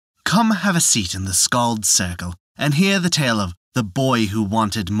Come have a seat in the Skald circle and hear the tale of the boy who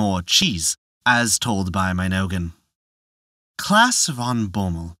wanted more cheese, as told by Mynogan. Klaas van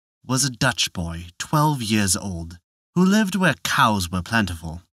Bommel was a Dutch boy, 12 years old, who lived where cows were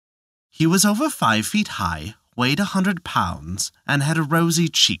plentiful. He was over 5 feet high, weighed 100 pounds, and had rosy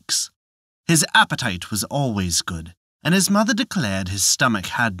cheeks. His appetite was always good, and his mother declared his stomach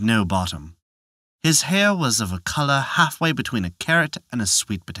had no bottom. His hair was of a colour halfway between a carrot and a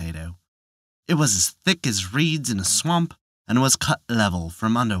sweet potato. It was as thick as reeds in a swamp, and was cut level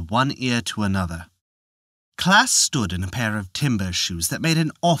from under one ear to another. Klaas stood in a pair of timber shoes that made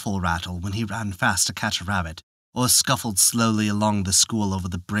an awful rattle when he ran fast to catch a rabbit, or scuffled slowly along the school over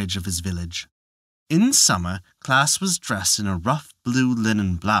the bridge of his village. In summer, Klaas was dressed in a rough blue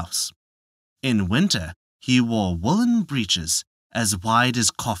linen blouse. In winter, he wore woolen breeches as wide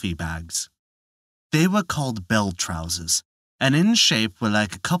as coffee bags. They were called bell trousers, and in shape were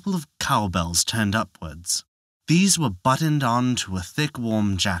like a couple of cowbells turned upwards. These were buttoned on to a thick,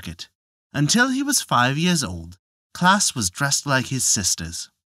 warm jacket. Until he was 5 years old, Klaas was dressed like his sisters.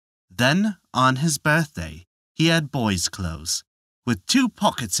 Then, on his birthday, he had boy's clothes, with 2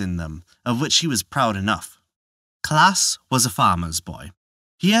 pockets in them, of which he was proud enough. Klaas was a farmer's boy.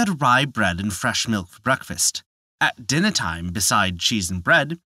 He had rye bread and fresh milk for breakfast. At dinner time, beside cheese and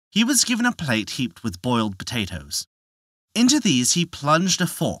bread, he was given a plate heaped with boiled potatoes. Into these he plunged a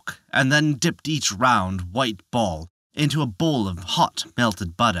fork and then dipped each round, white ball into a bowl of hot,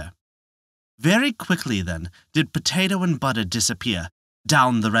 melted butter. Very quickly, then, did potato and butter disappear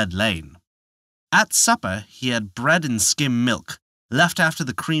down the red lane. At supper, he had bread and skim milk, left after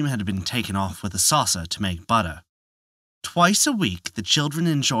the cream had been taken off with a saucer to make butter. Twice a week, the children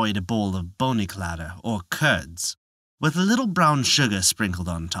enjoyed a bowl of bonnycladder, or curds, with a little brown sugar sprinkled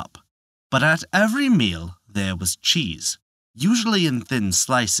on top. But at every meal, there was cheese, usually in thin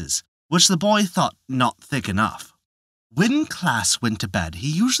slices, which the boy thought not thick enough. When Klaas went to bed, he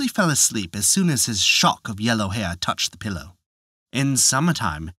usually fell asleep as soon as his shock of yellow hair touched the pillow. In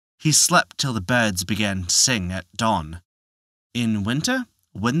summertime, he slept till the birds began to sing at dawn. In winter,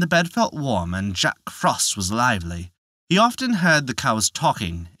 when the bed felt warm and Jack Frost was lively, he often heard the cows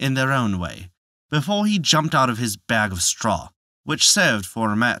talking in their own way, before he jumped out of his bag of straw, which served for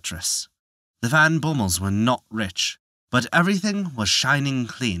a mattress. The Van Bommels were not rich, but everything was shining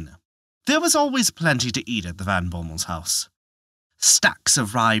clean. There was always plenty to eat at the Van Bommels' house. Stacks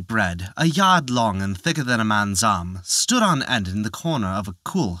of rye bread, a yard long and thicker than a man's arm, stood on end in the corner of a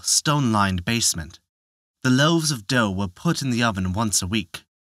cool, stone-lined basement. The loaves of dough were put in the oven once a week.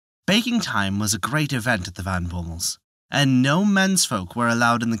 Baking time was a great event at the Van Bommels, and no mensfolk were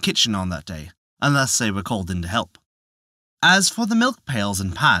allowed in the kitchen on that day, unless they were called in to help. As for the milk pails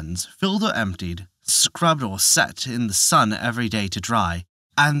and pans, filled or emptied, scrubbed or set in the sun every day to dry,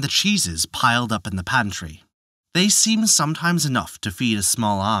 and the cheeses piled up in the pantry, they seemed sometimes enough to feed a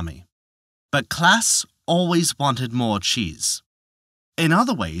small army. But Klaas always wanted more cheese. In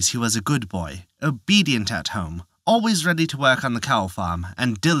other ways, he was a good boy, obedient at home, always ready to work on the cow farm,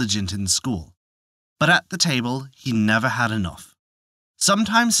 and diligent in school. But at the table, he never had enough.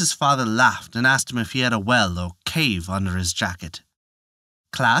 Sometimes his father laughed and asked him if he had a well or cave under his jacket.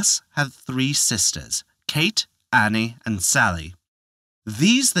 Klaas had 3 sisters, Kate, Annie, and Sally.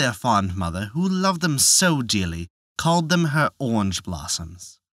 These their fond mother, who loved them so dearly, called them her orange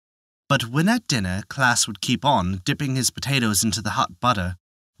blossoms. But when at dinner Klaas would keep on dipping his potatoes into the hot butter,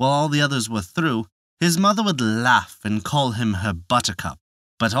 while all the others were through, his mother would laugh and call him her buttercup.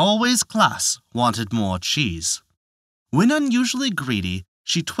 But always Klaas wanted more cheese. When unusually greedy,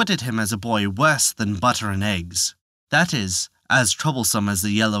 she twitted him as a boy worse than butter and eggs. That is, as troublesome as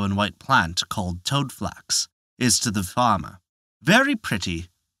the yellow and white plant called toadflax is to the farmer. Very pretty,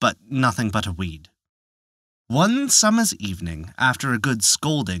 but nothing but a weed. One summer's evening, after a good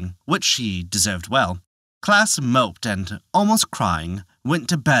scolding, which she deserved well, Klaas moped and, almost crying, went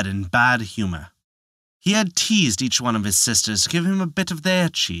to bed in bad humour. He had teased each one of his sisters to give him a bit of their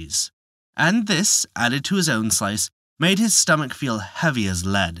cheese, and this, added to his own slice, made his stomach feel heavy as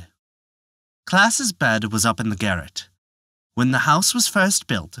lead. Klaas's bed was up in the garret. When the house was first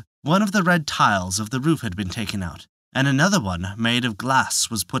built, one of the red tiles of the roof had been taken out, and another one, made of glass,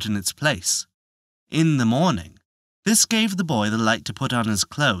 was put in its place. In the morning, this gave the boy the light to put on his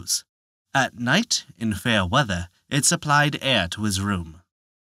clothes. At night, in fair weather, it supplied air to his room.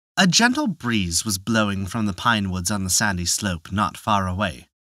 A gentle breeze was blowing from the pine woods on the sandy slope not far away,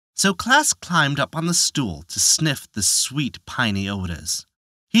 so Klaas climbed up on the stool to sniff the sweet piney odors.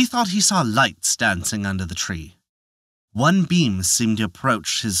 He thought he saw lights dancing under the tree. One beam seemed to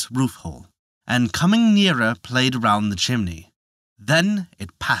approach his roof hole, and coming nearer played round the chimney. Then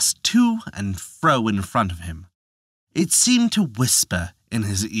it passed to and fro in front of him. It seemed to whisper in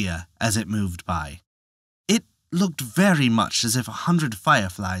his ear as it moved by. It looked very much as if 100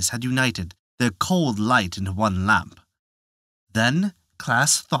 fireflies had united their cold light into one lamp. Then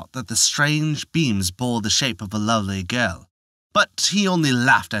Klaas thought that the strange beams bore the shape of a lovely girl, but he only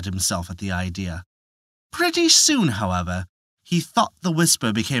laughed at himself at the idea. Pretty soon, however, he thought the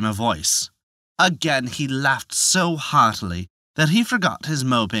whisper became a voice. Again he laughed so heartily that he forgot his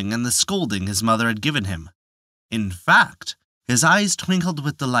moping and the scolding his mother had given him. In fact, his eyes twinkled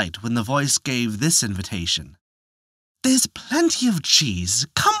with delight when the voice gave this invitation. "There's plenty of cheese.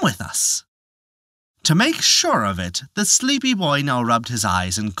 Come with us." To make sure of it, the sleepy boy now rubbed his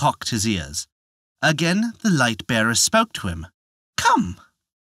eyes and cocked his ears. Again the light-bearer spoke to him. "Come."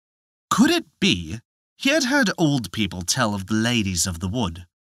 Could it be he had heard old people tell of the ladies of the wood,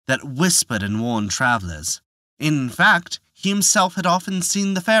 that whispered and warned travellers? In fact, he himself had often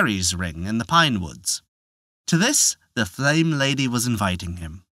seen the fairies' ring in the pine woods. To this, the flame lady was inviting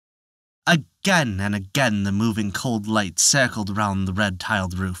him. Again and again the moving cold light circled round the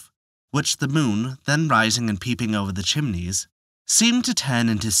red-tiled roof, which the moon, then rising and peeping over the chimneys, seemed to turn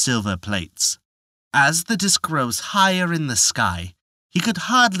into silver plates. As the disk rose higher in the sky, he could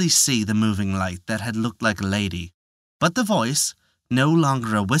hardly see the moving light that had looked like a lady, but the voice, no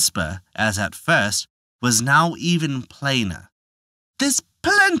longer a whisper, as at first, was now even plainer. "There's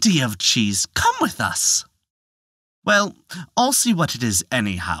plenty of cheese. Come with us." "Well, I'll see what it is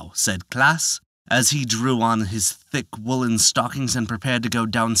anyhow," said Klaas, as he drew on his thick woolen stockings and prepared to go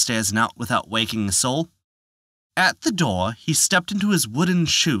downstairs and out without waking a soul. At the door, he stepped into his wooden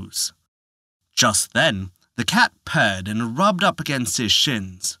shoes. Just then, the cat purred and rubbed up against his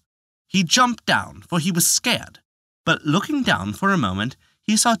shins. He jumped down, for he was scared, but looking down for a moment,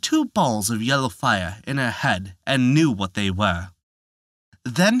 he saw 2 balls of yellow fire in her head and knew what they were.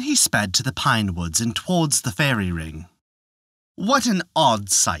 Then he sped to the pine woods and towards the fairy ring. What an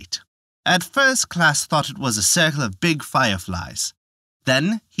odd sight! At first Klaas thought it was a circle of big fireflies.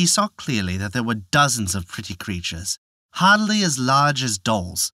 Then he saw clearly that there were dozens of pretty creatures, hardly as large as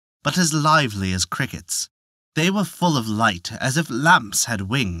dolls, but as lively as crickets. They were full of light, as if lamps had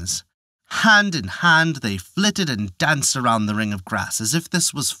wings. Hand in hand they flitted and danced around the ring of grass as if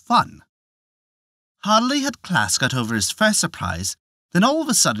this was fun. Hardly had Klaas got over his first surprise, then all of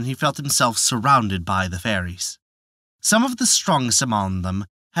a sudden he felt himself surrounded by the fairies. Some of the strongest among them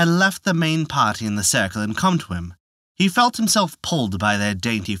had left the main party in the circle and come to him. He felt himself pulled by their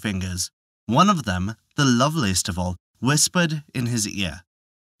dainty fingers. One of them, the loveliest of all, whispered in his ear,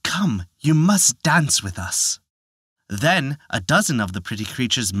 "Come, you must dance with us." Then a dozen of the pretty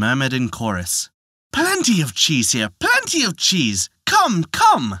creatures murmured in chorus, "Plenty of cheese here, plenty of cheese! Come,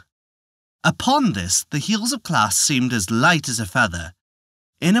 come!" Upon this, the heels of Klaas seemed as light as a feather.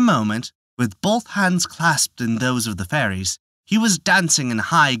 In a moment, with both hands clasped in those of the fairies, he was dancing in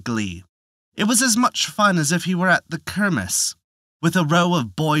high glee. It was as much fun as if he were at the kermis, with a row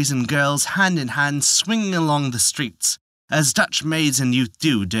of boys and girls hand in hand swinging along the streets, as Dutch maids and youth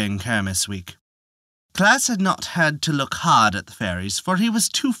do during kermis week. Klaas had not had to look hard at the fairies, for he was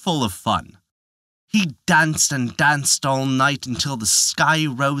too full of fun. He danced and danced all night until the sky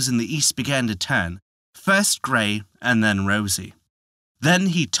rose and the east began to turn, first grey and then rosy. Then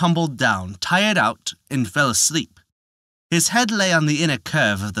he tumbled down, tired out, and fell asleep. His head lay on the inner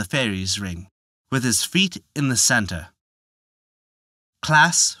curve of the fairies' ring, with his feet in the centre.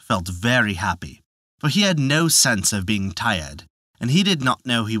 Klaas felt very happy, for he had no sense of being tired, and he did not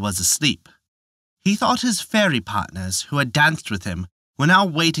know he was asleep. He thought his fairy partners, who had danced with him, were now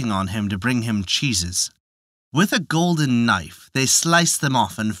waiting on him to bring him cheeses. With a golden knife, they sliced them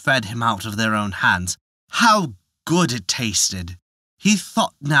off and fed him out of their own hands. How good it tasted! He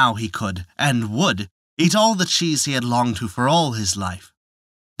thought now he could, and would, eat all the cheese he had longed to for all his life.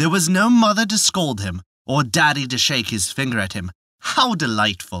 There was no mother to scold him, or daddy to shake his finger at him. How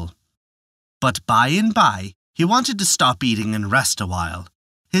delightful! But by and by, he wanted to stop eating and rest a while.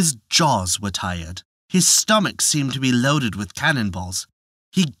 His jaws were tired. His stomach seemed to be loaded with cannonballs.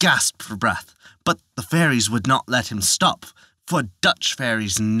 He gasped for breath, but the fairies would not let him stop, for Dutch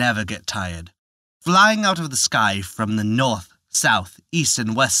fairies never get tired. Flying out of the sky from the north, south, east,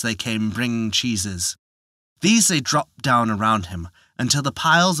 and west they came, bringing cheeses. These they dropped down around him, until the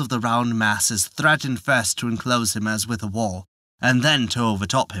piles of the round masses threatened first to enclose him as with a wall, and then to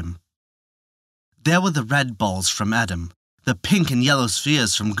overtop him. There were the red balls from Edam, the pink and yellow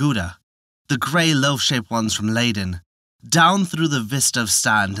spheres from Gouda, the grey loaf-shaped ones from Leyden. Down through the vista of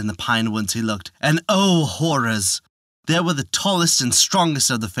sand in the pine woods he looked, and oh, horrors! There were the tallest and strongest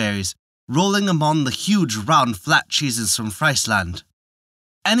of the fairies, rolling among the huge round flat cheeses from Friesland.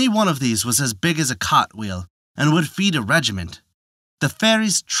 Any one of these was as big as a cartwheel and would feed a regiment. The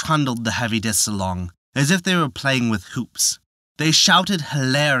fairies trundled the heavy discs along as if they were playing with hoops. They shouted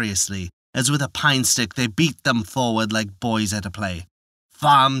hilariously as with a pine stick they beat them forward like boys at a play.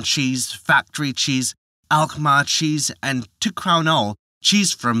 Farm cheese, factory cheese, Alkmaar cheese, and to crown all,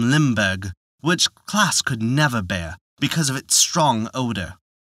 cheese from Limburg, which Klaas could never bear because of its strong odor.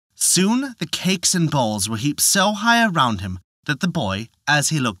 Soon the cakes and balls were heaped so high around him that the boy, as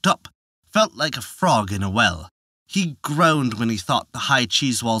he looked up, felt like a frog in a well. He groaned when he thought the high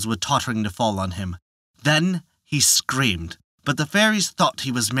cheese walls were tottering to fall on him. Then he screamed, but the fairies thought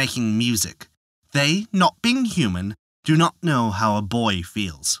he was making music. They, not being human, do not know how a boy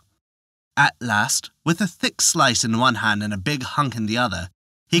feels. At last, with a thick slice in one hand and a big hunk in the other,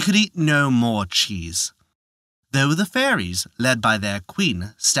 he could eat no more cheese. Though the fairies, led by their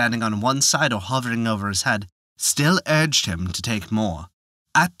queen, standing on one side or hovering over his head, still urged him to take more.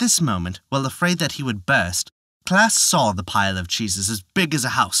 At this moment, while afraid that he would burst, Klaas saw the pile of cheeses as big as a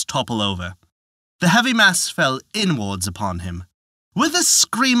house topple over. The heavy mass fell inwards upon him. With a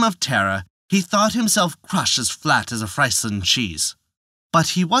scream of terror, he thought himself crushed as flat as a Friesland cheese. But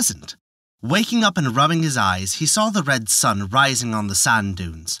he wasn't. Waking up and rubbing his eyes, he saw the red sun rising on the sand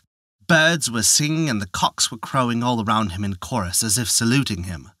dunes. Birds were singing and the cocks were crowing all around him in chorus as if saluting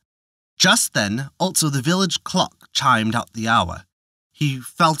him. Just then, also the village clock chimed out the hour. He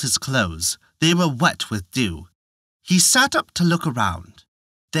felt his clothes. They were wet with dew. He sat up to look around.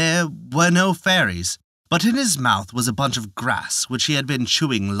 There were no fairies, but in his mouth was a bunch of grass which he had been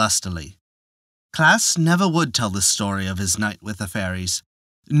chewing lustily. Klaas never would tell the story of his night with the fairies,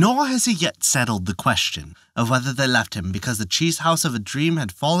 nor has he yet settled the question of whether they left him because the cheese house of a dream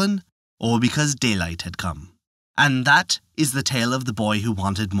had fallen or because daylight had come. And that is the tale of the boy who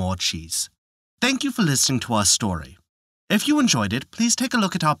wanted more cheese. Thank you for listening to our story. If you enjoyed it, please take a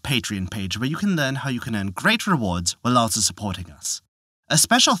look at our Patreon page where you can learn how you can earn great rewards while also supporting us. A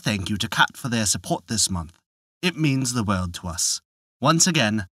special thank you to Kat for their support this month. It means the world to us. Once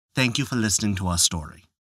again, thank you for listening to our story.